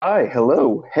Hi,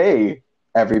 hello, hey,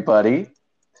 everybody.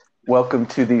 Welcome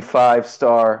to the Five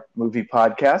Star Movie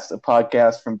Podcast, a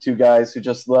podcast from two guys who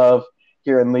just love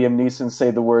hearing Liam Neeson say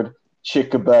the word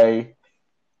chickabay.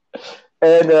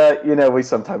 And, we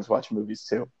sometimes watch movies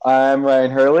too. I'm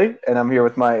Ryan Hurley, and I'm here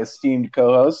with my esteemed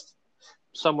co host.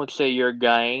 Some would say you're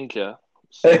Guyanga.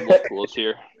 Sam Local is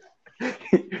here.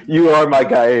 You are my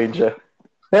guy, Angel.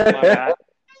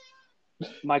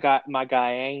 My guy, my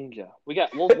Guyanga.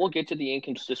 We'll get to the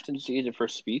inconsistencies of her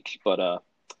speech, but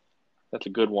that's a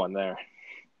good one there.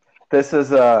 This is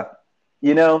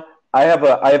you know, I have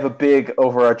a big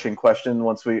overarching question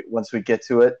once we get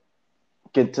to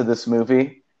this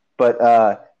movie.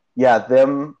 But yeah,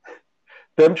 them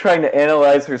trying to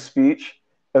analyze her speech,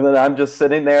 and then I'm just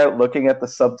sitting there looking at the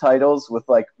subtitles with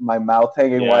like my mouth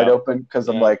hanging wide Yeah, open because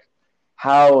I'm yeah. like,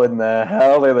 how in the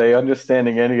hell are they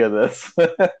understanding any of this?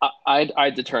 I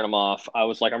had to turn them off. I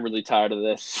was like, I'm really tired of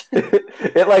this.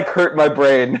 It like hurt my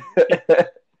brain.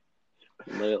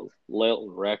 Lil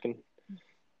reckon.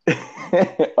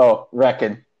 Oh,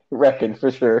 reckon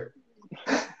for sure.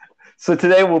 So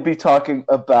today we'll be talking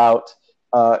about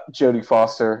Jodie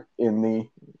Foster in her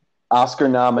Oscar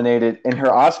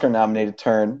nominated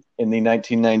turn in the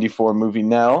 1994 movie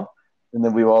Nell, and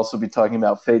then we will also be talking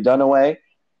about Faye Dunaway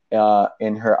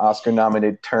in her Oscar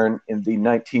nominated turn in the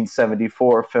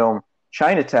 1974 film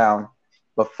Chinatown.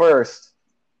 But first,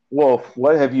 Wolf,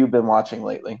 what have you been watching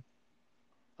lately?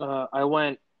 I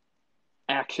went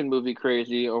action movie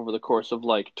crazy over the course of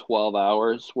like 12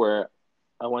 hours, where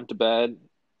I went to bed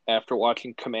after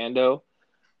watching Commando,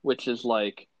 which is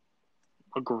like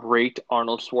a great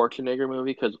Arnold Schwarzenegger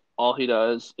movie because all he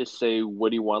does is say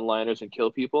witty one-liners and kill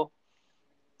people.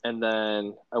 And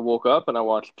then I woke up and I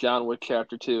watched John Wick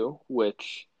Chapter 2,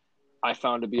 which I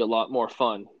found to be a lot more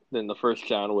fun than the first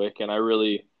John Wick, and I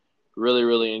really, really,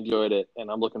 really enjoyed it.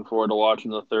 And I'm looking forward to watching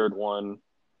the third one.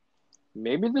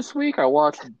 Maybe this week I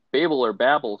watched Babel or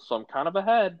Babel, so I'm kind of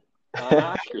ahead on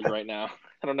Oscars right now.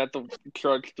 I don't have to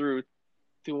trudge through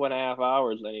 2.5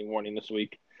 hours any morning this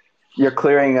week. You're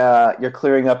clearing up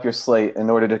your slate in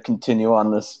order to continue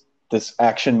on this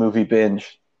action movie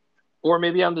binge. Or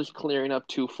maybe I'm just clearing up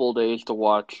 2 full days to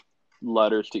watch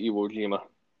Letters to Iwo Jima.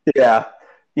 Yeah.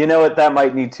 You know what? That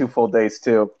might need 2 full days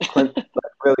too. Clint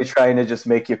really trying to just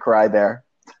make you cry there.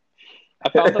 I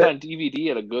found it on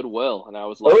DVD at a Goodwill, and I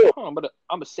was like, Oh, "Oh, I'm gonna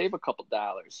save a couple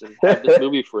dollars and have this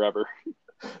movie forever."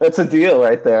 that's a deal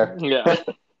right there. Yeah,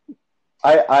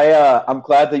 I'm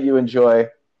glad that you enjoy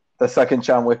the second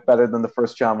John Wick better than the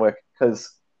first John Wick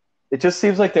because it just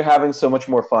seems like they're having so much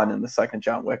more fun in the second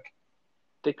John Wick.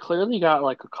 they clearly got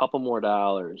like a couple more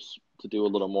dollars to do a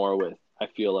little more with. I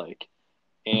feel like,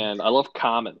 and I love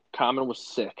Common. Common was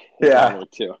sick in John Yeah.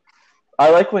 Wick too. I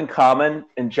like when Common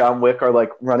and John Wick are like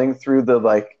running through the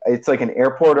like it's like an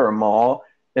airport or a mall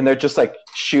and they're just like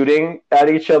shooting at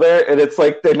each other and it's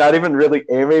like they're not even really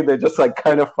aiming, they're just like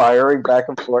kind of firing back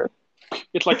and forth.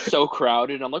 It's like so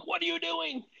crowded. I'm like, "What are you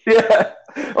doing?" Yeah.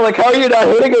 I'm like, how are you not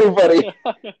hitting anybody?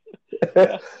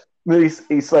 Yeah.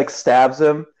 He's like stabs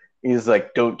him. He's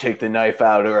like, don't take the knife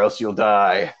out or else you'll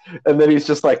die. And then he's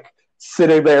just like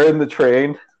sitting there in the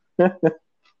train.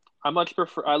 I much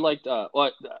prefer. I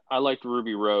liked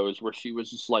Ruby Rose, where she was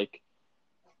just like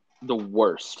the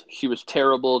worst. She was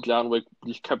terrible. John Wick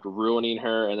just kept ruining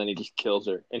her, and then he just kills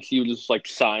her. And she was just like,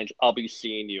 "Signs, I'll be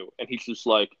seeing you," and he's just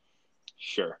like,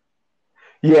 "Sure."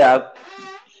 Yeah.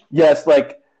 Yes,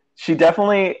 like she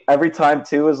definitely every time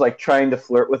too is like trying to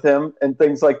flirt with him and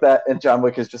things like that. And John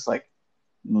Wick is just like,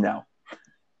 no, I'm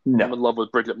no. in love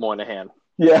with Bridget Moynihan.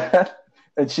 Yeah.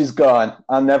 And she's gone.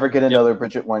 I'll never get Yep. another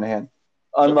Bridget Moynihan.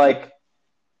 Yep.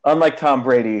 Unlike Tom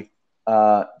Brady,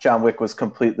 John Wick was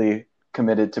completely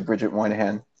committed to Bridget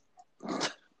Moynihan.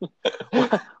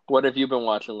 What have you been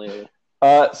watching lately?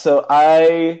 So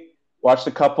I watched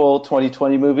a couple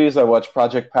 2020 movies. I watched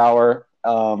Project Power,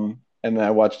 and then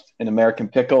I watched An American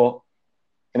Pickle.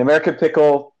 An American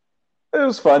Pickle, it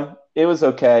was fun. It was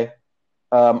okay.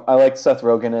 I liked Seth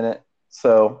Rogen in it,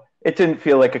 so it didn't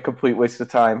feel like a complete waste of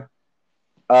time.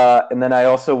 And then I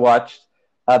also watched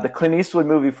the Clint Eastwood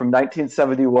movie from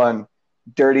 1971,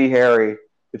 Dirty Harry,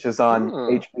 which is on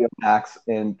Hmm. HBO Max,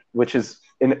 and which is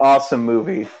an awesome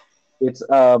movie. It's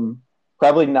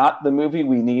probably not the movie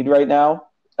we need right now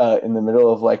in the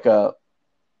middle of like a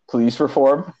police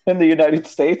reform in the United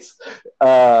States.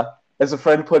 Uh, as a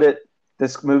friend put it,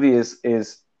 this movie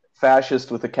is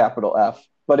fascist with a capital F,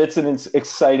 but it's an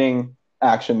exciting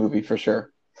action movie for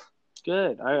sure.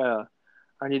 Good.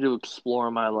 I need to explore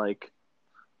my like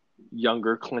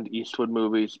younger Clint Eastwood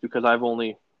movies because I've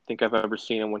only think I've ever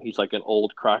seen him when he's like an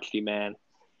old crotchety man.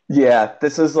 Yeah,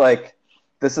 this is like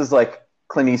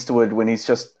Clint Eastwood when he's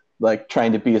just like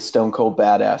trying to be a stone cold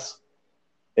badass.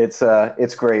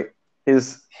 It's great.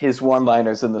 His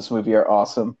one-liners in this movie are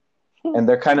awesome, and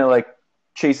they're kind of like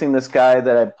chasing this guy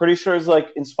that I'm pretty sure is like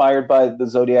inspired by the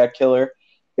Zodiac killer.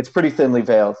 It's pretty thinly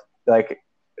veiled. Like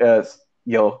uh,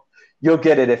 you'll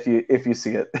get it if you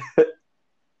see it.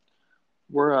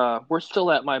 We're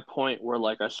still at my point where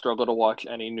like I struggle to watch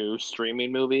any new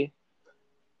streaming movie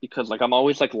because like I'm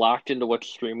always like locked into what's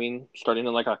streaming starting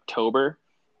in like October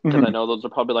because I Mhm. know those are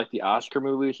probably like the Oscar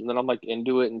movies, and then I'm like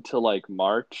into it until like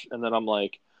March, and then I'm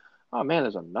like, oh man,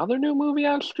 there's another new movie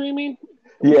on streaming.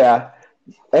 Yeah,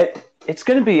 it's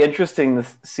going to be interesting to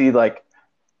see like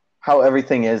how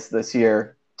everything is this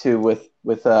year too with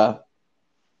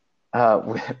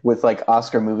like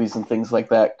Oscar movies and things like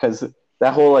that because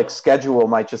that whole like schedule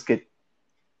might just get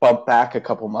bumped back a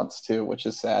couple months too, which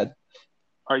is sad.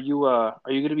 Are you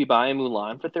going to be buying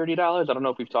Mulan for $30? I don't know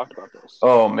if we've talked about this.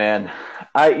 Oh man,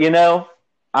 I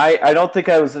don't think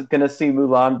I was gonna see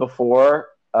Mulan before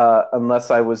unless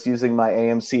I was using my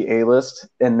AMC A list,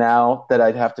 and now that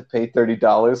I'd have to pay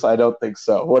 $30, I don't think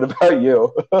so. What about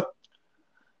you?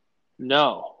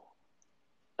 No.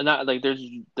 And not like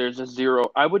there's a zero.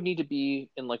 I would need to be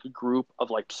in like a group of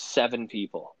like seven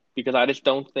people because I just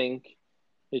don't think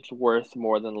it's worth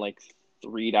more than like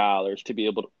 $3 to be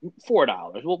able to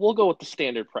 $4. We'll go with the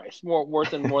standard price. More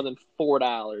than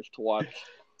 $4 to watch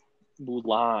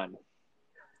Mulan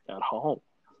at home.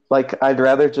 Like I'd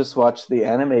rather just watch the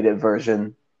animated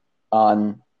version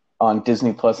on on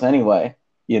Disney Plus anyway.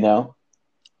 You know?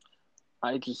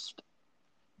 I just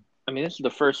I mean this is the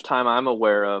first time I'm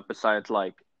aware of besides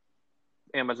like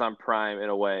Amazon Prime in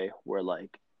a way where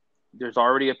like there's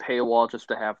already a paywall just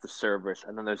to have the service,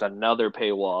 and then there's another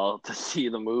paywall to see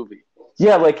the movie.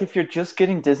 Yeah, like if you're just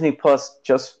getting Disney Plus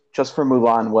just for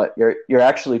Mulan, what you're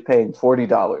actually paying $40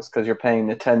 because you're paying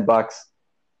the $10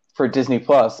 for Disney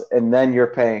Plus, and then you're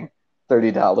paying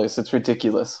 $30. It's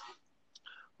ridiculous.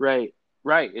 Right,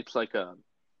 right. It's like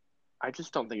I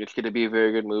just don't think it's going to be a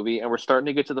very good movie, and we're starting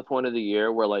to get to the point of the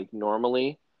year where like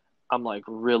normally I'm like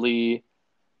really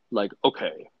like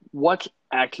okay, what's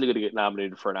actually going to get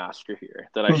nominated for an Oscar here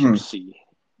that I should Hmm. see?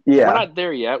 And we're Yeah, not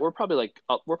there yet. We're probably like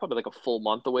a full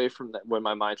month away from that when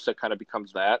my mindset kind of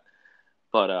becomes that.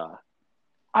 But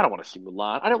I don't want to see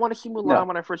Mulan. I didn't want to see Mulan no,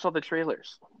 when I first saw the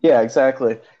trailers. yeah,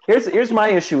 exactly. Here's my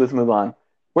issue with Mulan.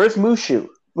 Where's Mushu?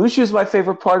 Mushu is my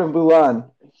favorite part of Mulan.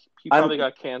 He I'm probably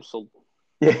got canceled.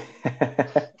 yeah,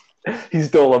 he's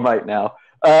Dolomite now.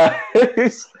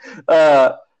 He's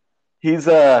uh, he's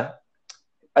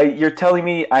you're telling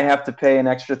me I have to pay an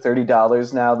extra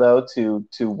 $30 now though to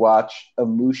watch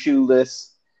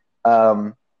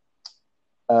um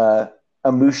uh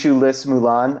a Mushu-less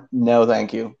Mulan? No,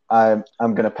 thank you. I'm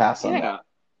gonna pass on that. Yeah,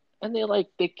 and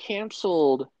they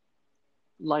canceled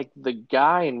like the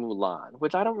guy in Mulan,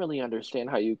 which I don't really understand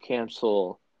how you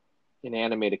cancel an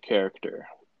animated character.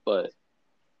 But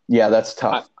Yeah, that's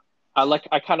I tough.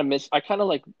 I kind of miss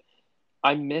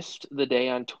I missed the day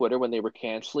on Twitter when they were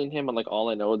canceling him, and like all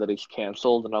I know that he's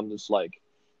canceled, and I'm just like,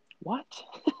 what?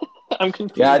 I'm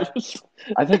Yeah, confused.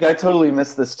 I think I totally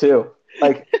missed this too.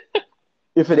 Like,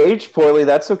 if it aged poorly,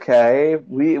 that's okay.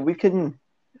 We don't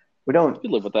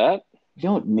You live with that. we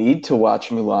don't need to watch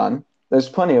Mulan. There's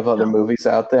plenty of other No, movies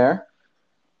out there.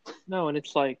 no, and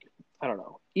it's like I don't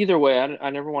know. Either way, I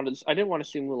never wanted. I didn't want to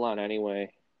see Mulan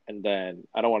anyway, and then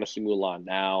I don't want to see Mulan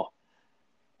now.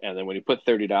 And then when you put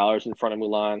 $30 in front of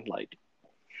Mulan, like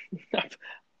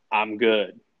I'm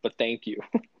good, but thank you.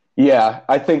 Yeah,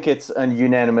 I think it's a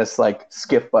unanimous like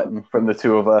skip button from the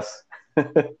two of us. Do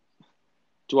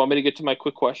you want me to get to my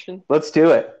quick question? Let's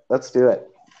do it. Let's do it.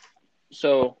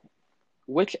 So,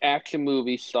 which action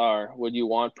movie star would you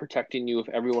want protecting you if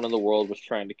everyone in the world was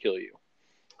trying to kill you?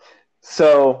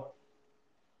 So,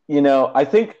 I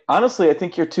think honestly, I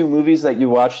think your two movies that you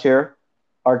watched here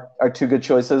are two good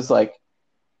choices. Like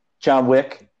John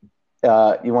Wick.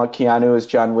 You want Keanu as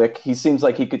John Wick. He seems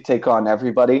like he could take on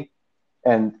everybody,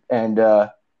 and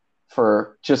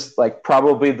for just like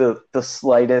probably the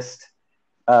slightest,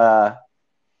 uh,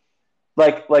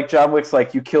 like John Wick's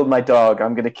like you killed my dog.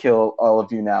 I'm gonna kill all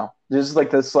of you now. This is like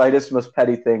the slightest, most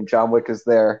petty thing. John Wick is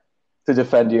there to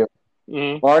defend you.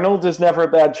 Mm, Arnold is never a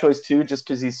bad choice too, just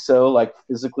because he's so like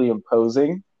physically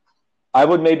imposing. I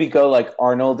would maybe go like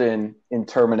Arnold in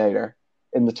Terminator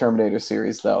in the Terminator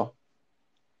series though.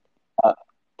 Uh,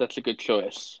 that's a good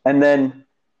choice. and then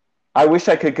I wish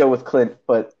I could go with Clint,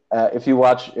 but if you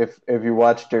watch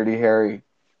Dirty Harry,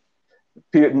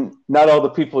 not all the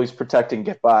people he's protecting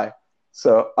get by.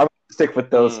 So I'm gonna stick with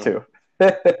those Mm. two.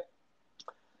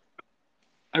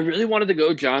 I really wanted to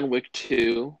go John Wick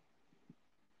 2,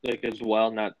 like as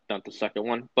well, not the second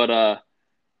one. But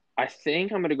I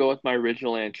think I'm gonna go with my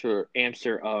original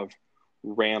answer of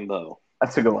Rambo.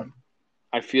 That's a good one.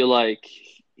 I feel like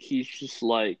he's just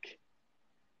like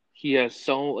he has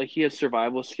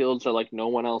survival skills that like no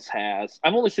one else has.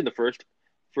 I've only seen the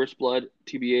First Blood,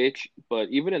 TBH, but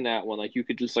even in that one, like you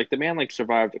could just like the man like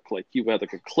survived like you had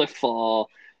like a cliff fall,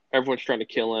 everyone's trying to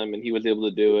kill him, and he was able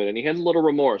to do it, and he has a little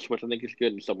remorse, which I think is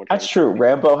good in someone trying That's to kill true. people.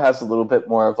 Rambo has a little bit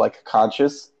more of like a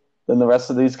conscience than the rest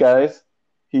of these guys.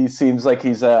 He seems like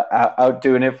he's out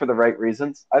doing it for the right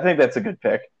reasons. I think that's a good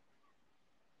pick.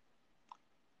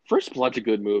 First Blood's a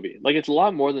good movie. Like it's a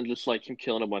lot more than just like him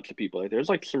killing a bunch of people. Like there's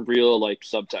like some real like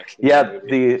subtext in that Yeah,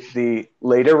 movie. the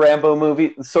later Rambo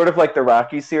movie, sort of like the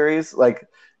Rocky series, like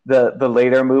the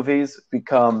later movies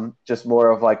become just more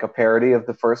of like a parody of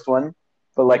the first one.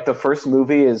 But like the first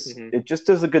movie is Hmm. it just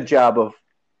does a good job of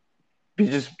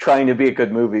just trying to be a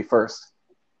good movie first,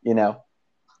 you know.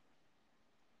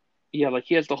 Yeah, like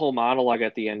he has the whole monologue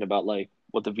at the end about like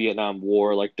what the Vietnam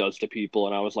War like does to people,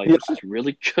 and I was like, Yeah, this is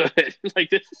really good. Like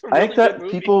this is a I think really good that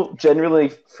movie. people generally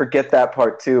forget that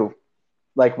part too.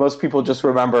 Like most people just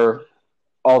remember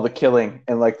all the killing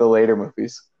in like the later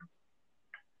movies.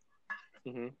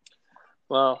 Hmm.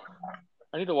 Well,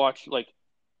 I need to watch like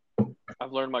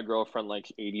I've learned my girlfriend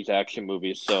likes 80s action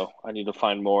movies, so I need to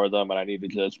find more of them and I need to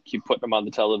just keep putting them on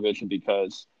the television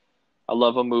because I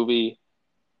love a movie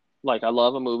I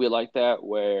love a movie like that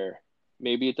where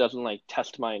maybe it doesn't like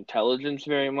test my intelligence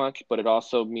very much, but it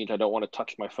also means I don't want to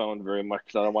touch my phone very much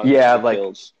because I don't want to miss Yeah, the like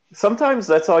kills. sometimes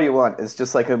that's all you want. It's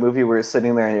just like a movie where you're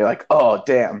sitting there and you're like, "Oh,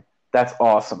 damn, that's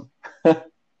awesome."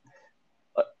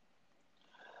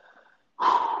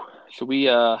 Should we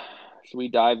should we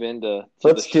dive into the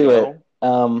Let's do it.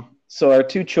 show? So our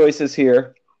two choices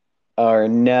here are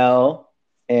Nell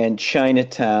and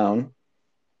Chinatown.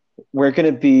 We're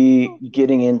going to be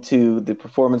getting into the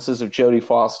performances of Jodie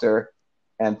Foster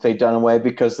and Faye Dunaway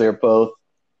because they're both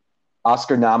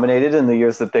Oscar nominated in the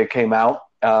years that they came out,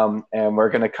 and we're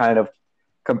going to kind of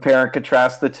compare and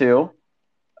contrast the two.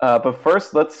 But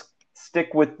first, let's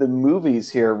stick with the movies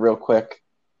here real quick.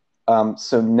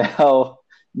 So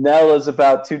Nell is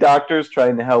about two doctors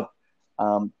trying to help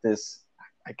this,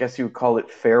 I guess you would call it,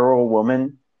 feral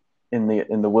woman in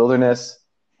the wilderness,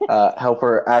 help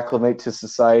her acclimate to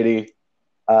society,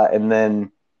 and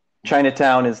then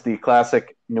Chinatown is the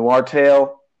classic noir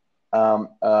tale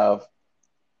of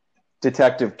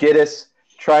Detective Giddis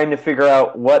trying to figure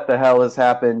out what the hell has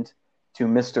happened to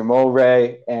Mr.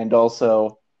 Mulray and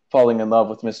also falling in love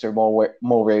with Mr.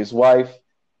 Mulray's wife.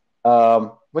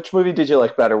 Which movie did you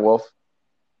like better, Wolf?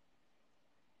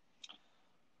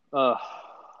 Uh,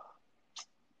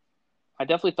 I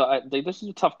definitely thought like, this is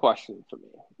a tough question for me.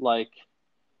 Like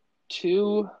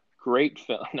two great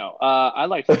film. No, I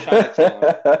liked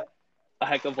Chinatown a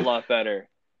heck of a lot better.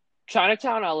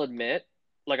 Chinatown, I'll admit,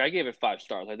 like I gave it 5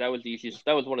 stars. Like that was the easiest.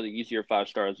 That was one of the easier 5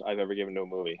 stars I've ever given to a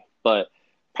movie. But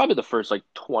probably the first like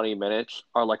 20 minutes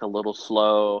are like a little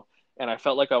slow, and I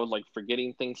felt like I was like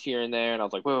forgetting things here and there, and I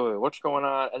was like, wait, what's going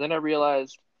on? And then I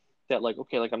realized that like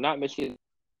okay, like I'm not missing.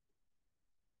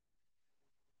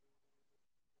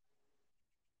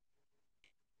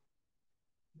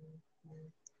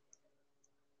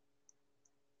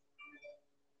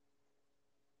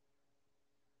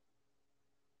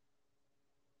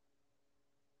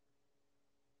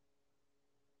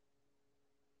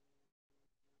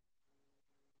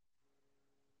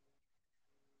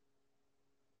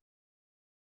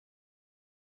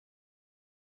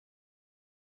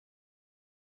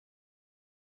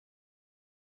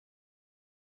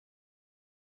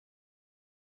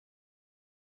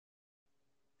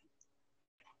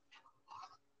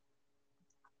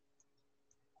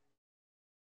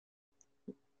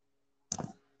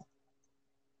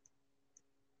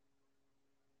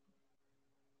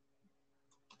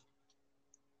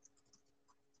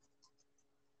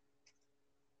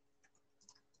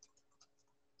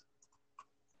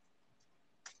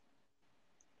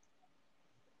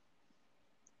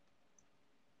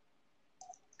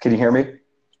 Can you hear me?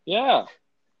 Yeah,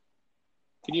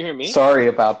 can you hear me? Sorry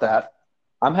about that.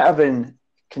 I'm having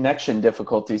connection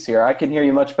difficulties here. I can hear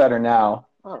you much better now.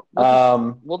 Oh,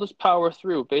 Um, we'll just power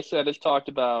through. Basically, I just talked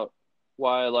about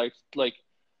why I like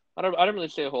I don't really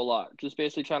say a whole lot. Just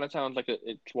basically Chinatown's like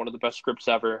it's one of the best scripts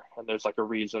ever, and there's like a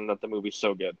reason that the movie's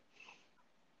so good.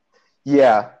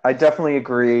 yeah, I definitely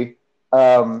agree.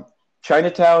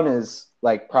 Chinatown is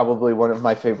like probably one of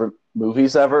my favorite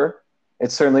movies ever.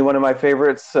 It's certainly one of my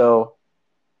favorites. So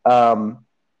um,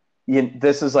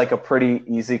 this is like a pretty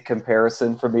easy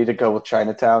comparison for me to go with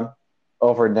Chinatown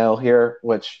over Nell here,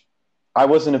 which I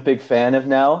wasn't a big fan of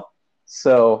Nell.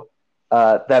 So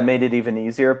that made it even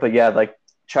easier. But yeah, like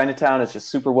Chinatown is just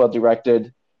super well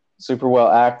directed, super well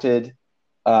acted.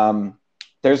 Um,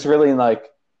 there's really like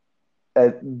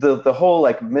the whole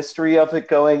like mystery of it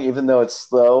going, even though it's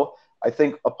slow. I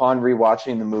think upon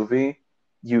rewatching the movie,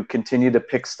 you continue to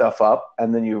pick stuff up,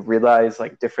 and then you realize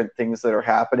like different things that are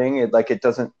happening. It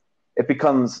doesn't. It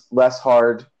becomes less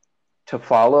hard to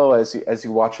follow as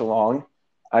you watch along.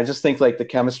 I just think like the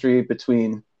chemistry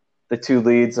between the two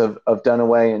leads of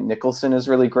Dunaway and Nicholson is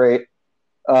really great.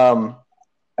 Um,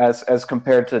 as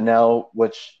compared to Nell,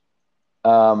 which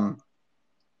um,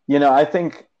 I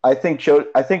think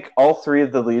all three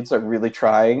of the leads are really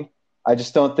trying. I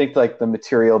just don't think like the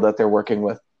material that they're working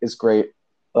with is great.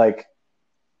 Like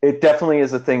it definitely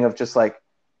is a thing of just like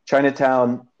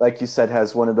Chinatown, like you said,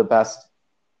 has one of the best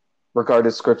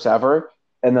regarded scripts ever.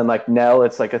 And then like Nell,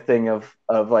 it's like a thing of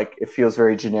like it feels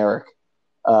very generic.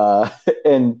 Uh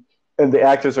and and the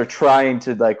actors are trying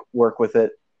to like work with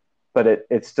it, but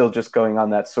it's still just going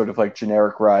on that sort of like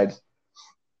generic ride.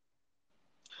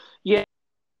 Yeah,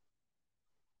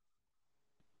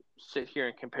 sit here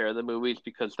and compare the movies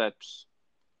because that's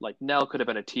like Nell could have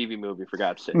been a TV movie for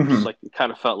God's sakes. Mm-hmm. Like it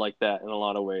kind of felt like that in a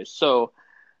lot of ways. So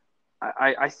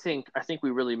I think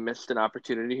we really missed an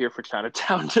opportunity here for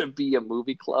Chinatown to be a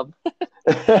movie club.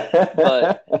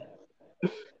 But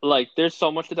like, there's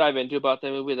so much to dive into about that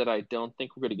movie that I don't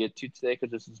think we're going to get to today because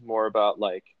this is more about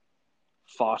like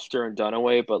Foster and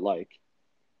Dunaway. But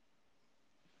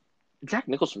Jack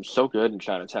Nicholson's so good in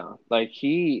Chinatown.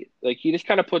 He just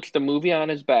kind of puts the movie on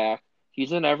his back.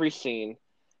 He's in every scene,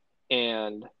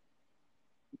 and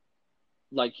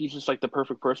like he's just like the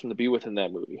perfect person to be with in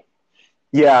that movie.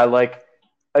 Yeah, like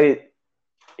it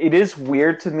it is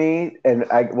weird to me, and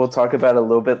we'll talk about it a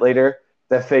little bit later,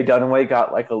 that Faye Dunaway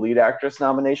got like a lead actress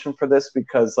nomination for this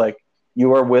because like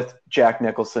you are with Jack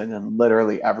Nicholson in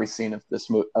literally every scene of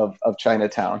of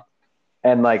Chinatown,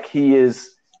 and like he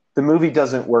is the movie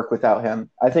doesn't work without him.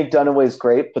 I think Dunaway's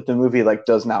great, but the movie like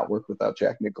does not work without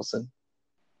Jack Nicholson.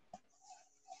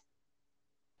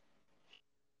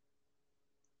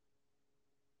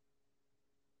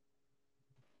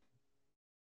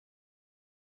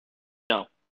 No,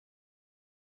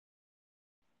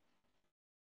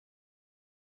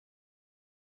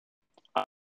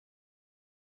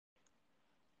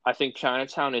 I think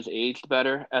Chinatown is aged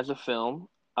better as a film.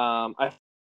 I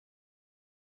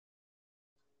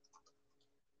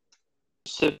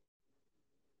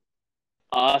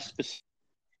specific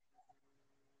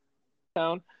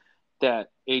town that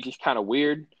age is kind of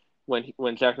weird when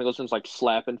Jack Nicholson's like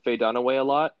slapping Faye Dunaway a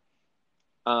lot.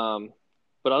 Um,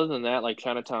 but other than that, like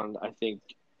Chinatown, I think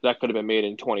that could have been made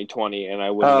in 2020, and I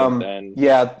wouldn't have been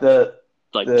Yeah,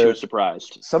 like too the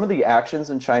surprised. some of the actions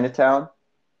in Chinatown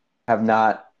have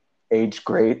not aged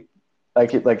great.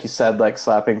 Like you said, like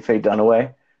slapping Faye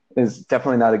Dunaway is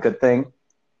definitely not a good thing.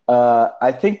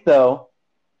 I think though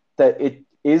that it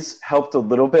is helped a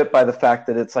little bit by the fact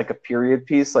that it's like a period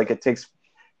piece. Like it takes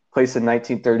place in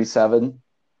 1937.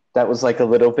 That was like a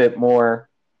little bit more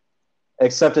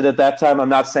accepted at that time. I'm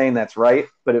not saying that's right,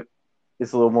 but it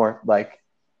is a little more like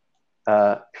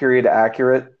period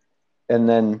accurate. And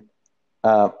then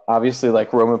obviously,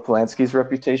 like Roman Polanski's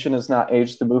reputation has not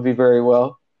aged the movie very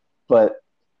well, but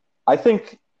I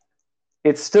think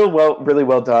it's still really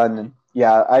well done. And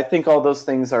yeah, I think all those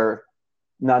things are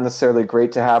not necessarily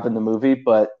great to have in the movie,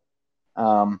 but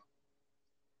um,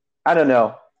 I don't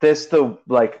know. The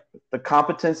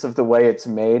competence of the way it's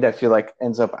made, I feel like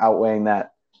ends up outweighing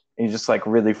that, and you just like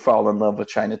really fall in love with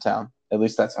Chinatown. At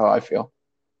least that's how I feel.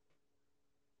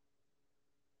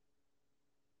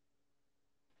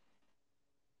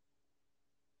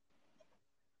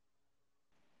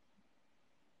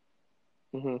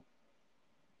 Hmm.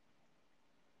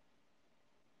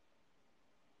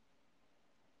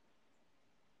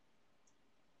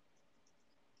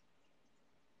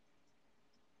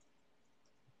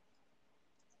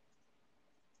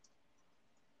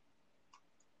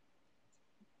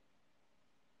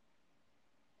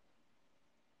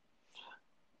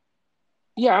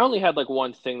 Yeah, I only had like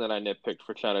one thing that I nitpicked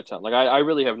for Chinatown. Like I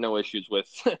really have no issues with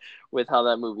with how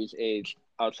that movie's aged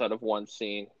outside of one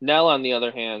scene. Nell, on the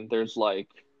other hand, there's like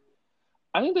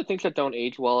I think the things that don't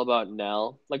age well about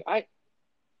Nell, like I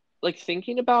like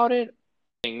thinking about it,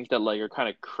 things that like are kind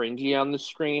of cringy on the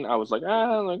screen. I was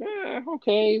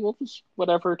okay, well just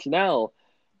whatever. It's Nell.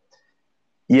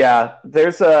 Yeah,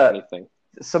 there's a Anything.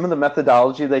 some of the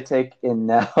methodology they take in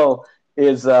now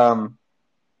is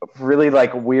really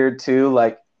like weird too.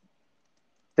 Like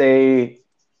they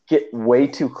get way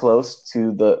too close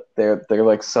to their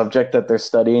like subject that they're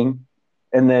studying,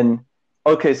 and then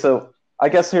okay, so I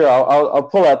guess here I'll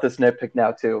pull out this nitpick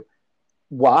now too.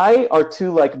 Why are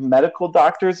two like medical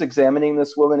doctors examining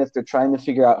this woman if they're trying to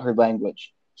figure out her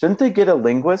language? Shouldn't they get a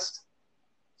linguist?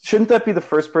 Shouldn't that be the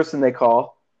first person they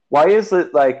call? Why is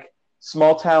it like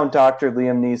small town doctor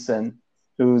Liam Neeson,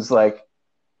 who's like,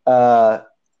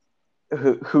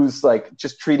 who's like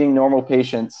just treating normal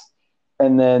patients,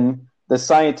 and then the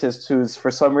scientist who's for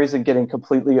some reason getting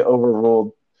completely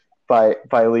overruled by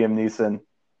Liam Neeson?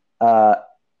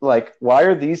 Like, why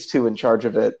are these two in charge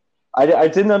of it? I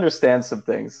didn't understand some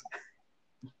things.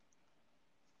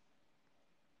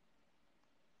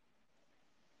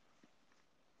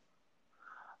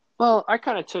 Well, I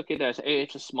kind of took it as, hey,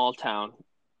 it's a small town,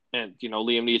 and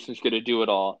Liam Neeson's going to do it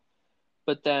all.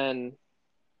 But then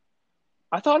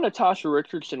I thought Natasha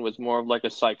Richardson was more of like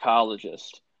a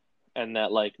psychologist, and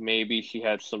that like maybe she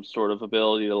had some sort of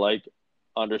ability to like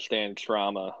understand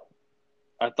trauma.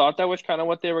 I thought that was kind of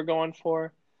what they were going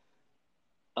for.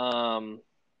 Um,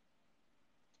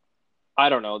 I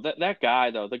don't know that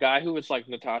guy though, the guy who was like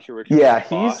Natasha Yeah, Richardson's he's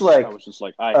boss. I like was just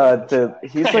like, I hate this the guy.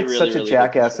 he's I like really, such a really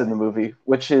hate this jackass in guy. the movie,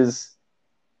 which is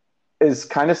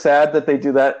kind of sad that they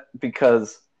do that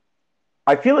because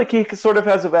I feel like he sort of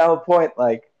has a valid point.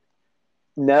 Like,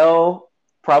 Nell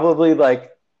probably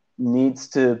like needs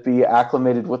to be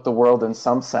acclimated with the world in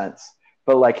some sense,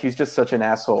 but like he's just such an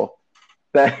asshole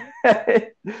that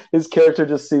his character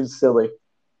just seems silly.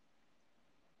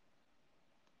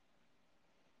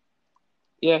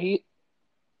 Yeah, he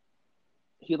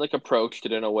like approached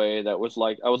it in a way that was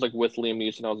like I was like with Liam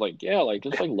Neeson. I was like, yeah, like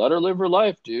just like let her live her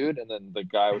life, dude. And then the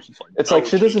guy was just like, It's like no,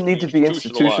 she she needs doesn't to be need to be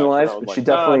institutionalized. And I institutionalized, was but she like,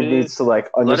 nah, definitely dude, needs to like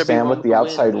let her be understand one what with the the wind.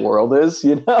 outside world is,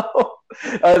 you know?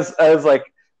 As like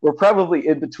we're probably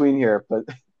in between here, but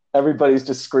everybody's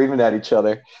just screaming at each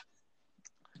other.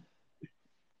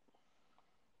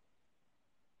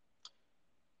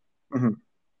 Mhm.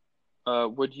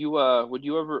 Would you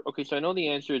ever? Okay, so I know the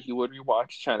answer is you would rewatch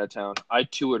Chinatown. I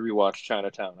too would rewatch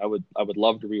Chinatown. I would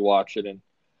love to rewatch it and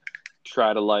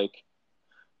try to like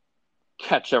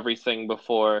catch everything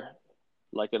before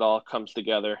like it all comes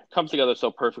together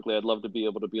so perfectly. I'd love to be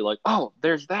able to be like, oh,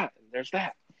 there's that, and there's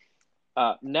that.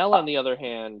 Nell, on the other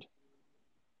hand,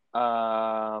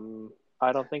 I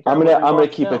don't think I would I'm gonna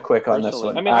rewatch keep it Nell quick on this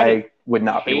personally. I one. mean, I didn't I would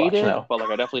not hate rewatch it, now. but like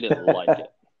I definitely didn't like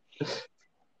it.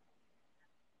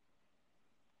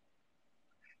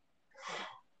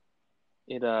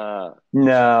 It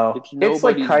No, it's it's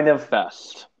like nobody's kind of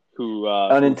best who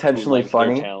unintentionally lends their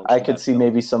funny. talents I to could that see film.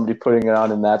 maybe somebody putting it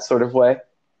on in that sort of way,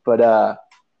 but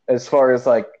as far as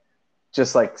like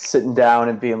just like sitting down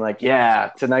and being like, yeah,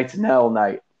 tonight's Nell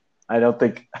night, I don't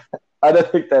think I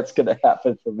don't think that's gonna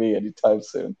happen for me anytime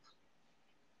soon.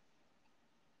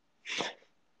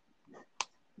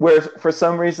 Where for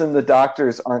some reason the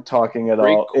doctors aren't talking at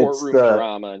Great all. courtroom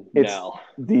drama, It's Nell.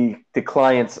 the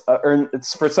clients, or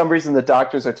it's for some reason the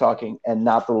doctors are talking and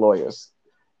not the lawyers.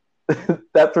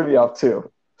 That threw me off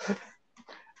too.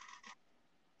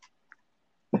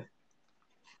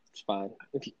 It's fine.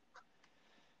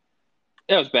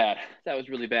 That was bad. That was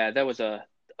really bad. That was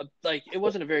like it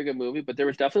wasn't a very good movie, but there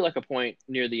was definitely like a point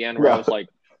near the end where I No, was like,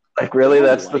 like did really, I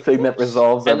that's the like thing that this?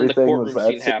 resolves And then the everything was courtroom that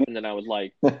scene scene. happened, and I was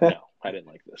like, no, I didn't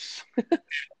like this.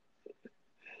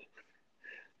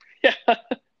 Yeah.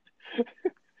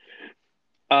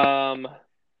 Um.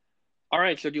 All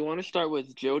right. So, do you want to start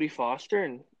with Jodie Foster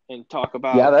and talk Yeah,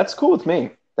 about that's cool with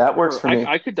me. That works her? for me.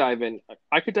 I could dive in.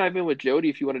 I could dive in with Jodie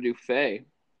if you want to do Faye.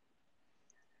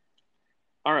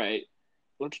 All right.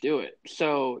 Let's do it.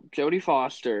 So, Jodie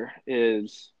Foster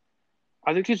is.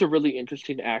 I think she's a really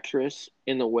interesting actress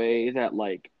in the way that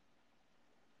like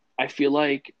I feel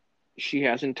like she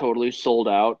hasn't totally sold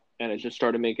out and has just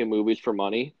started making movies for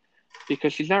money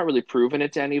because she's not really proven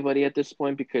it to anybody at this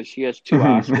point because she has two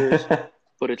Oscars,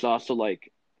 but it's also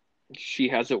like she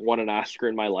hasn't won an Oscar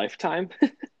in my lifetime.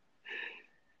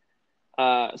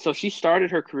 So she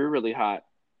started her career really hot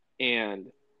and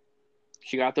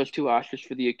she got those two Oscars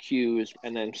for The Accused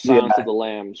and then Silence of Yeah, the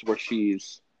Lambs where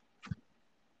she's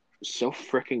so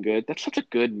freaking good. That's such a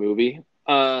good movie.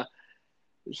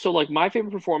 So like my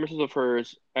favorite performances of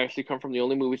hers actually come from the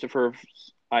only movies of hers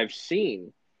I've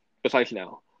seen besides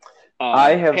now.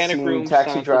 I have Panic seen Room,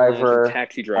 Taxi Silence of the Lambs, and Driver.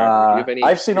 Taxi Driver. Do you have any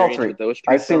I've seen all experience three. with those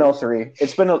three I've seen all films? three.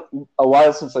 It's been a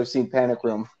while since I've seen Panic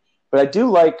Room, but I do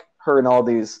like her in all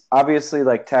these. Obviously,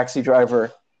 like Taxi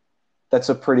Driver, that's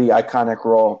a pretty iconic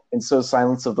role, and so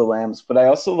Silence of the Lambs. But I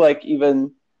also like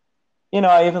even,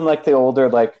 I even like the older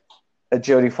like a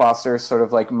Jodie Foster, sort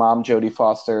of like mom Jodie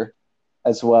Foster,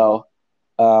 as well.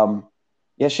 Um,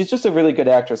 yeah, she's just a really good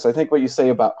actress. I think what you say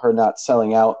about her not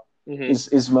selling out Mm-hmm.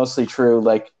 is mostly true.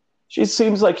 Like she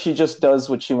seems like she just does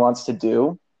what she wants to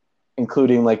do,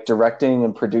 including like directing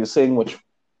and producing, which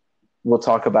we'll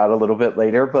talk about a little bit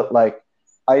later. But like,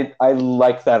 I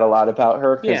like that a lot about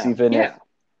her because Yeah, yeah,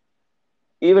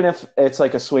 even if it's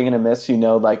like a swing and a miss, you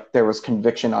know, like there was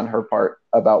conviction on her part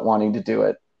about wanting to do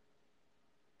it.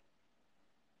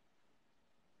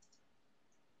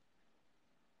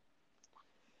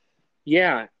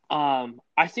 yeah.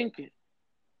 I think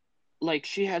like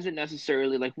she hasn't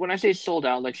necessarily like when I say sold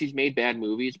out, like she's made bad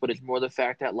movies, but it's more the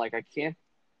fact that like I can't.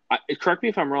 Correct me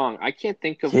if I'm wrong. I can't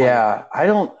think of like Yeah, I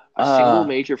don't. a single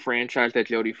major franchise that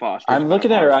Jodie Foster's I'm been a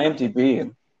looking at her part of,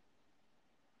 IMDb.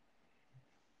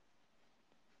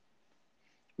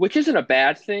 which isn't a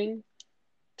bad thing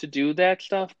to do that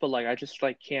stuff, but like I just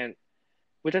like can't.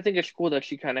 Which I think it's cool that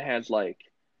she kind of has like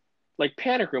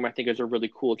Panic Room. I think is a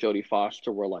really cool Jodie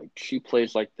Foster where like she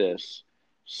plays like this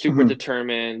super Mhm.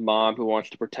 determined mom who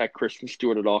wants to protect Kristen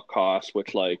Stewart at all costs,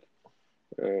 which like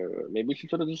maybe she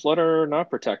should have just let her not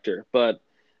protect her, but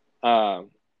um,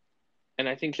 and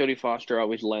I think Jodie Foster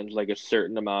always lends like a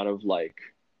certain amount of like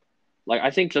I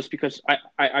think just because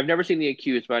I've never seen The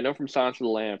Accused, but I know from Silence of the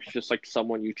Lambs, she's just like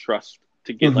someone you trust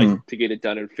Mhm. to get it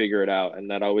done and figure it out,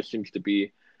 and that always seems to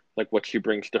be like what she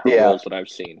brings to her Yeah. roles that I've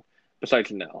seen.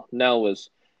 Besides Nell, Nell's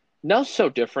so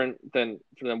different than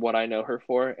what I know her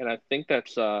for, and I think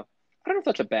that's I don't know if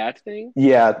that's a bad thing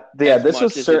Yeah. as This was much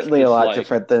as it's certainly a just lot like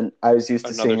different than I was used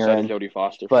to another seeing her side of in. Jodie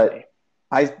Foster for But me.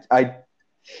 I I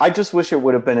I just wish it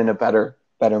would have been in a better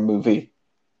movie,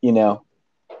 you know.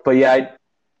 But yeah,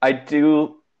 I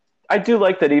do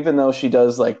like that even though she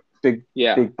does like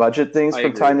Yeah, big budget things I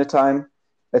from time agree. to time,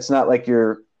 it's not like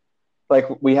you're like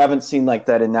we haven't seen like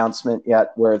that announcement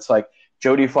yet where it's like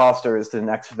Jodie Foster is the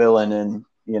next villain in,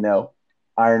 you know,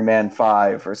 Iron Man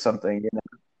 5 or something, you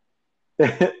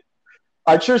know.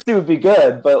 I'm sure she would be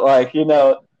good, but like, you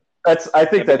know, that's I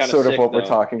think That'd be that's kind of sort of sick what we're though.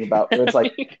 talking about. Where it's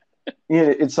like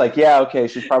it's like, yeah, okay,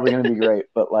 she's probably going to be great,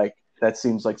 but like that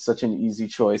seems like such an easy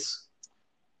choice.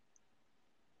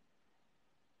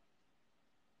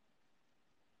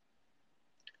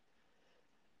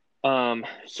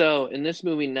 So in this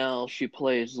movie, Nell, she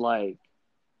plays like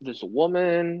this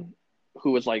woman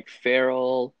who was like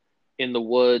feral in the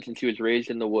woods, and she was raised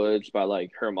in the woods by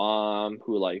like her mom,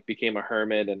 who like became a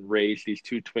hermit and raised these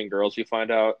two twin girls. You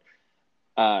find out,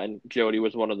 and Jodie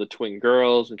was one of the twin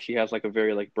girls, and she has like a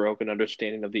very like broken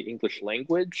understanding of the English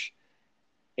language.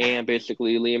 And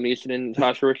basically, Liam Neeson and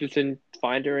Tasha Richardson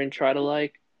find her and try to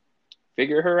like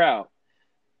figure her out.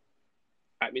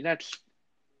 I mean, that's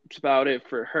about it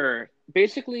for her.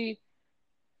 Basically,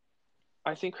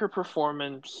 I think her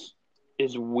performance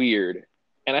is weird,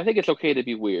 and I think it's okay to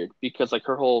be weird because like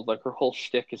her whole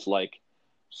shtick is like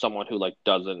someone who like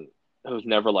doesn't who's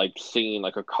never like seen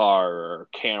like a car or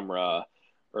a camera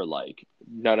or like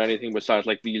not anything besides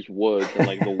like these woods and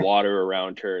like the water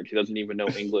around her, and she doesn't even know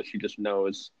English. She just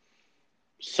knows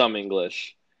some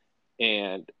English,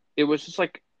 and it was just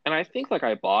like, and I think like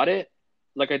I bought it.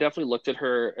 Like I definitely looked at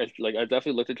her as like I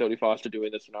definitely looked at Jodie Foster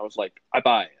doing this, and I was like, I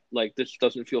buy it. Like this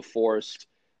doesn't feel forced.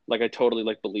 Like I totally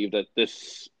like believe that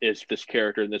this is this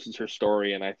character and this is her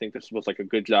story, and I think this was like a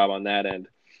good job on that end.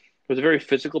 It was a very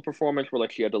physical performance where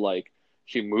like she had to like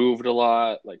she moved a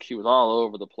lot, like she was all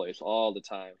over the place all the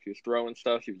time. She was throwing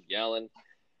stuff, she was yelling,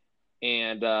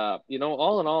 and you know,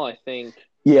 all in all, I think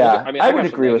Yeah, I mean, I I would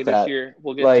got some agree with negatives that. here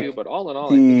we'll get to, Like but all in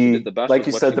all, I think she did the the best like with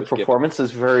you what said, she the was given. performance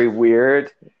is very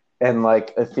weird and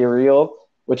like ethereal,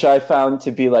 which I found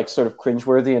to be like sort of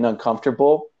cringeworthy and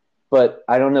uncomfortable. But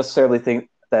I don't necessarily think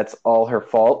that's all her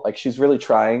fault. Like she's really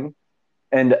trying,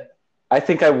 and I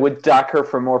think I would dock her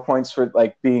for more points for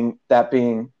like being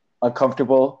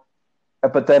uncomfortable.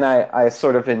 But then I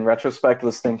sort of in retrospect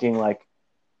was thinking like,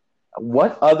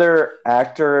 what other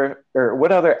actor or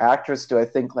what other actress do I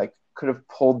think like could have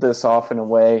pulled this off in a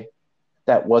way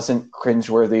that wasn't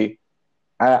cringeworthy?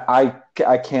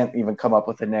 I can't even come up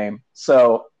with a name.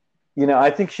 So, you know,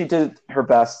 I think she did her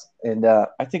best, and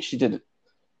I think she did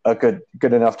a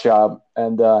good enough job.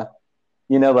 And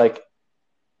you know, like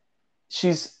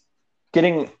she's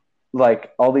getting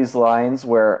like all these lines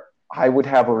where I would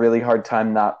have a really hard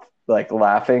time not like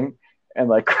laughing and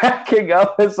like cracking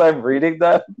up as I'm reading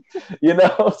them, you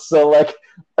know? So like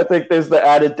I think there's the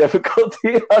added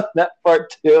difficulty on that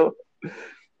part too.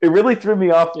 It really threw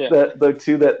me off Yeah, that the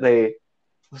two that they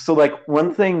so like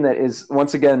one thing that is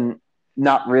once again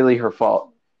not really her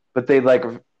fault, but they like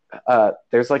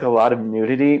there's like a lot of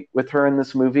nudity with her in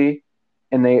this movie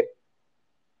and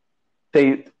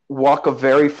they walk a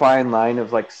very fine line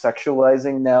of like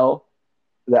sexualizing Nell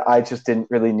that I just didn't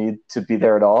really need to be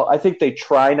there at all. I think they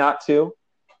try not to,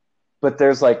 but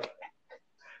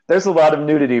there's a lot of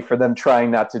nudity for them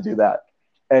trying not to do that,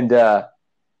 and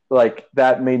like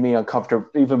that made me uncomfortable,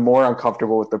 even more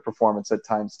uncomfortable with the performance at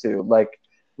times too. Like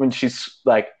when she's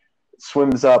like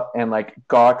swims up and like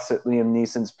gawks at Liam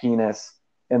Neeson's penis,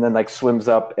 and then like swims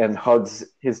up and hugs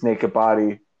his naked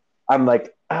body. I'm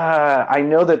like, I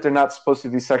know that they're not supposed to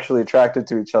be sexually attracted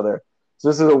to each other. So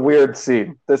this is a weird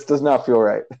scene. This does not feel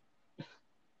right.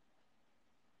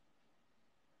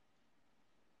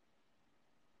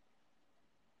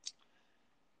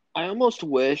 I almost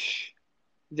wish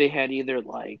they had either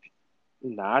like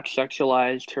not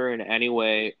sexualized her in any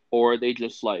way, or they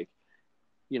just like,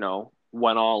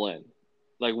 went all in,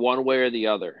 like one way or the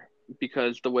other.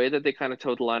 Because the way that they kind of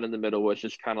towed the line in the middle was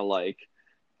just kind of like,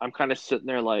 I'm kind of sitting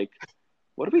there like,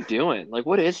 what are we doing? Like,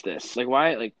 what is this? Like,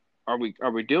 why? Like, are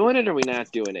we doing it? Or are we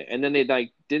not doing it? And then they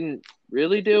like didn't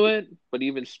really do it, but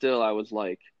even still, I was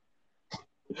like,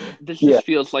 this Yeah, just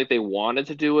feels like they wanted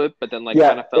to do it, but then like yeah.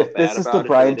 kind of felt If this bad is the about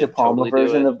it, so they Brian De didn't Palma totally do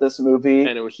version it. of this movie,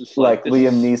 And it was just like, like this is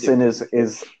Liam Neeson stupid.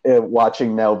 is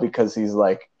watching Nell because he's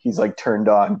like turned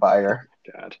on by her.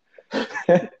 God.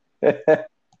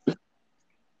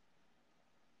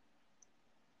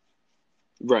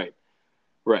 Right.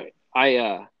 Right.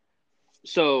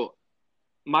 So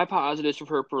my positives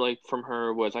from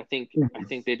her was I think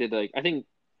they did like I think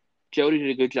Jodie did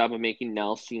a good job of making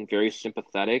Nell seem very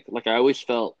sympathetic. Like I always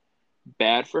felt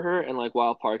bad for her, and like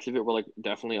while parts of it were like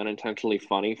definitely unintentionally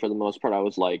funny, for the most part I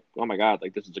was like, oh my god,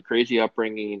 like this is a crazy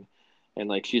upbringing, and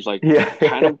like she's like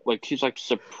kind Yeah, of like she's like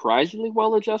surprisingly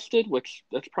well adjusted, which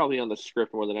that's probably on the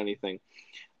script more than anything.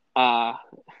 Uh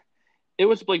it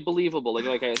was like believable,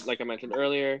 like I mentioned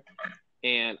earlier,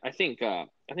 and I think I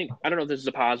don't know if this is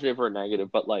a positive or a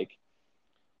negative, but like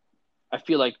I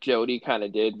feel like Jodie kind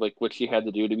of did like what she had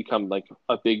to do to become like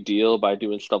a big deal by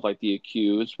doing stuff like The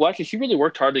Accused. Well, actually, she really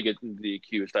worked hard to get into The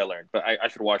Accused. I learned, but I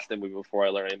should watch the movie before I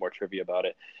learn any more trivia about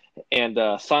it. And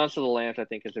Silence of the Lambs, I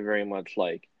think, is a very much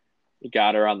like it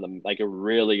got her on the like it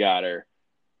really got her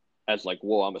as like,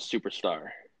 whoa, I'm a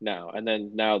superstar now. And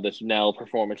then now this Nell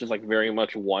performance is like very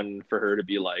much one for her to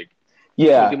be like,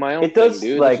 I'm gonna do yeah. my own It thing, does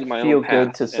dude. This is like my own feel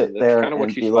good path, to and sit that's there kind of what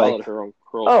and she's be followed like, her own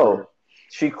whole career. oh,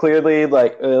 she clearly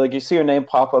like you see her name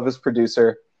pop up as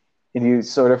producer, and you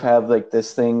sort of have like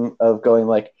this thing of going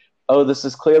like, oh, this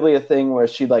is clearly a thing where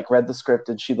she like read the script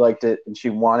and she liked it and she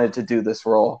wanted to do this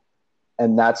role,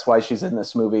 and that's why she's in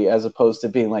this movie, as opposed to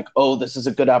being like, oh, this is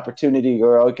a good opportunity,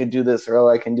 or oh, I can do this, or oh,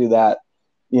 I can do that.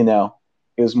 You know,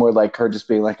 it was more like her just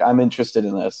being like, I'm interested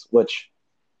in this, which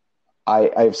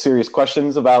I have serious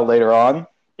questions about later on,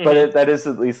 but Mm-hmm. that is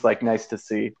at least like nice to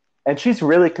see. And she's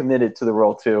really committed to the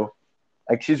role too.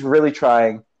 Like she's really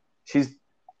trying. She's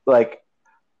like,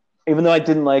 even though I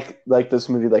didn't like this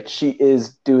movie, like she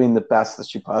is doing the best that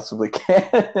she possibly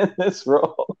can in this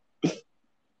role.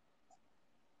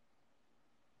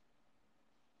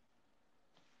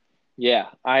 Yeah,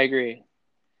 I agree.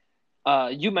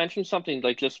 You mentioned something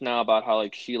like just now about how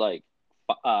like she like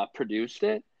produced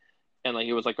it, and like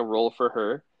it was like a role for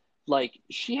her. Like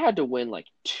she had to win like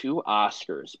two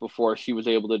Oscars before she was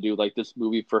able to do like this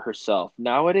movie for herself.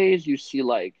 Nowadays, you see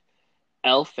like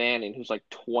Elle Fanning, who's like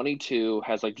 22,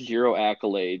 has like zero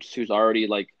accolades, who's already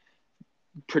like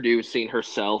producing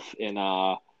herself in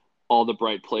all the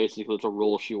bright places because it's a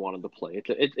role she wanted to play.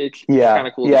 It's kind Yeah,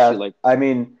 of cool to see yeah. like I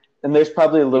mean, and there's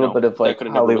probably a little bit of that like could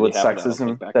have never really Hollywood happened. I don't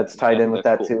think sexism back that's then. tied in with That's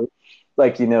that cool. too.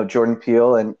 Like, Jordan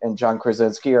Peele and John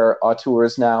Krasinski are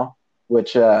auteurs now,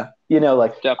 which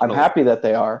like I'm Definitely. happy that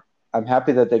they are. I'm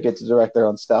happy that they get to direct their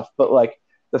own stuff. But like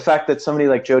the fact that somebody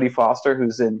like Jodie Foster,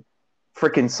 who's in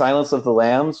freaking Silence of the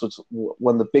Lambs, which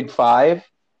won the Big Five,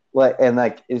 like and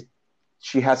like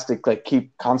she has to like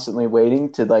keep constantly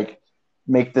waiting to like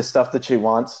make the stuff that she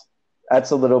wants.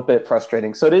 That's a little bit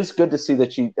frustrating. So it is good to see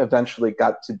that she eventually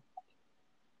got to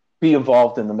be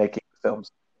involved in the making of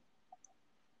films.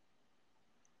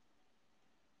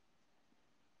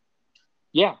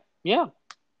 Yeah. Yeah.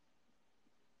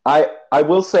 I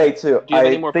will say too, Do you have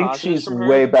any I more think positives she's from her?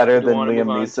 way Or better do you than want to move Liam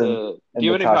on Neeson to do and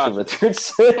you have any Natasha positives?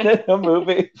 Richardson in a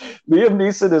movie. Liam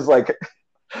Neeson is like,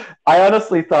 I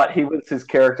honestly thought he was his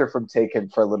character from Taken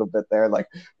for a little bit there, like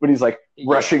when he's like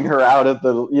Yeah. rushing her out of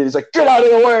the, he's like, get out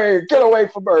of the way, get away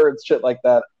from her, and shit like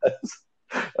that.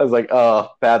 I was like, oh,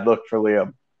 bad look for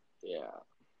Liam. Yeah.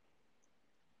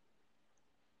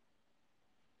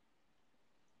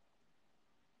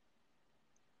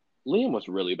 Liam was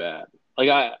really bad.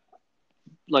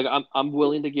 I'm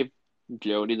willing to give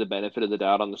Jodie the benefit of the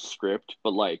doubt on the script,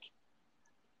 but like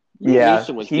Liam Yeah,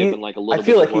 Neeson was given like a I little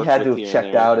feel bit to like he work had to with have here and checked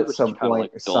there, and out he at was some just kind of point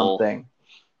like or dull. something.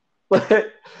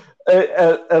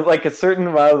 Like a certain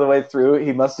amount of the way through,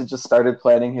 he must have just started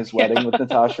planning his wedding with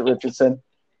Natasha Richardson.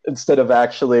 instead of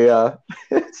actually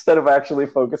instead of actually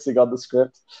focusing on the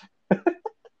script.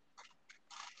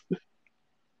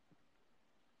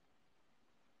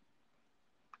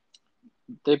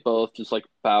 They both just like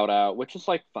bowed out, which is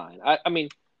like fine. I mean,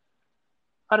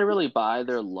 I didn't really buy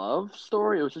their love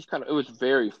story. It was just kind of, it was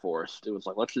very forced. It was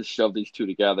like, let's just shove these two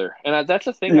together. And that's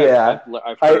the thing Yeah,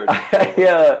 I've I heard I, before.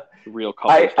 uh, Real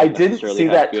couples I don't didn't necessarily see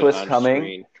have that good twist on coming,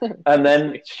 screen and then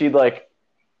chemistry. she like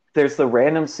there's the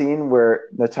random scene where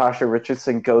Natasha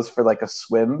Richardson goes for like a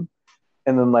swim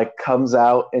and then like comes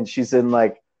out and she's in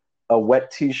like a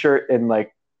wet t-shirt and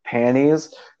like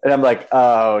panties and I'm like,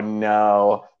 oh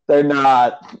no, they're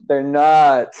not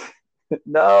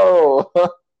no.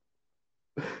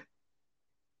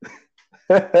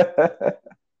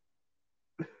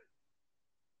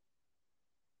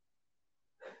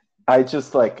 I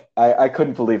just like I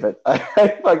couldn't believe it. I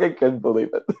fucking couldn't believe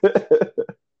it.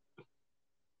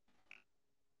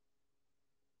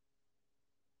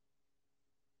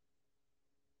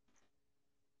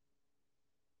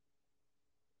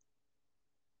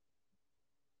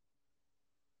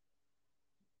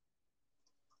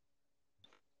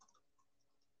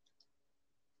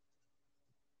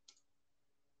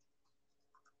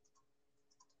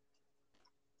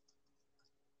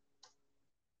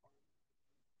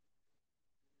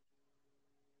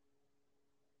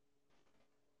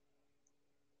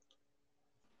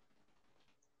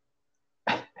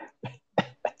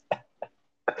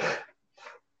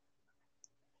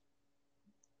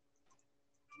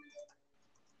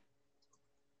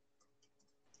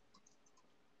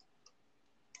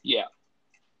 Yeah.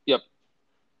 Yep.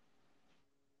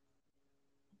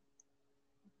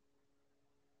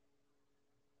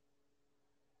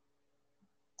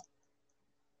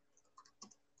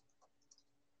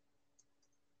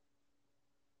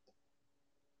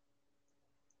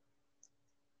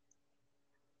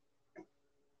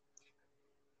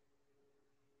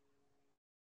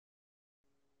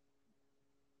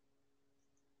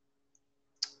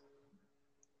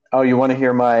 Oh, you want to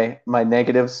hear my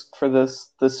negatives for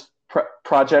this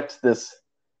project, this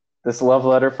love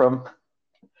letter from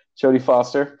Jodie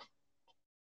Foster?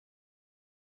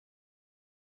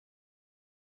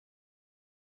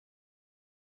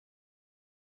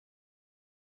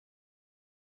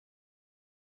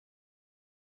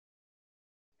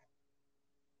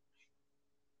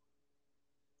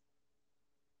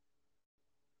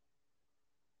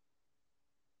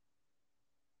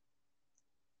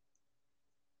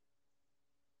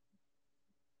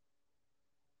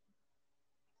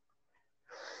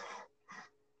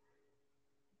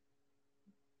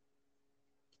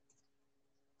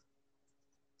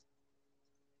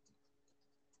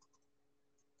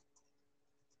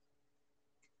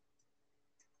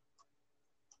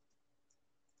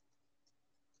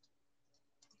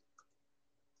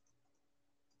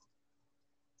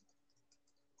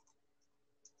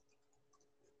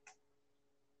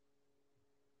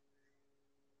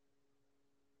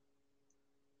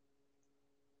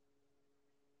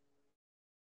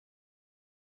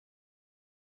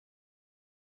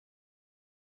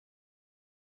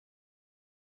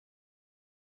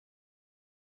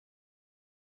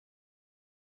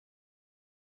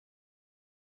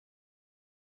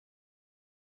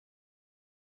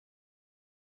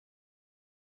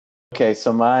 Okay,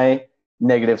 so my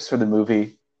negatives for the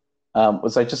movie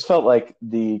was I just felt like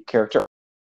the character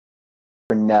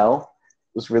for Nell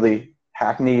was really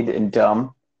hackneyed and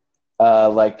dumb.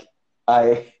 Like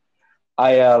I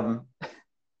I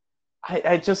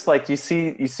I just like you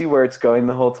see where it's going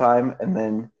the whole time, and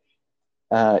then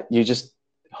you just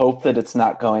hope that it's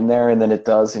not going there, and then it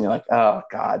does, and you're like, oh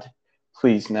God,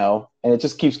 please no, and it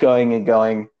just keeps going and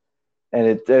going,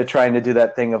 and they're trying to do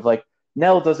that thing of like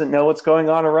Nell doesn't know what's going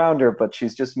on around her, but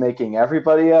she's just making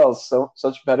everybody else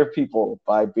such better people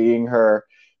by being her.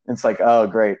 And it's like, oh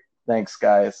great, thanks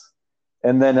guys.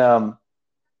 And then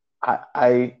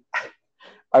I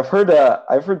I've heard that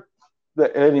I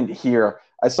didn't hear.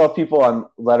 I saw people on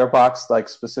Letterboxd like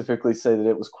specifically say that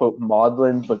it was quote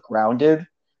maudlin but grounded.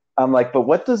 I'm like, but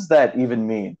what does that even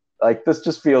mean? Like this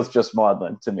just feels just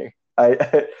maudlin to me.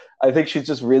 I think she's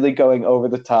just really going over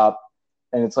the top,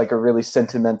 and it's like a really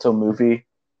sentimental movie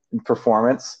and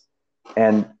performance.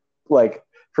 And like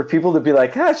for people to be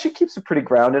like, ah, she keeps it pretty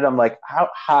grounded. I'm like,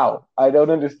 how? I don't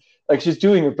understand. Like she's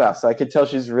doing her best. I can tell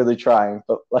she's really trying,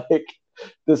 but like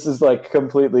this is like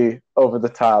completely over the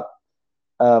top.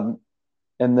 Um,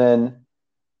 and then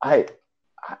I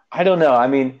I don't know. I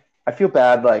mean, I feel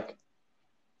bad like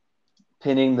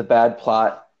pinning the bad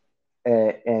plot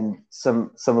and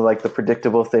some of like the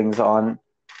predictable things uh,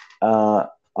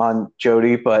 on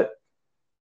Jodie, but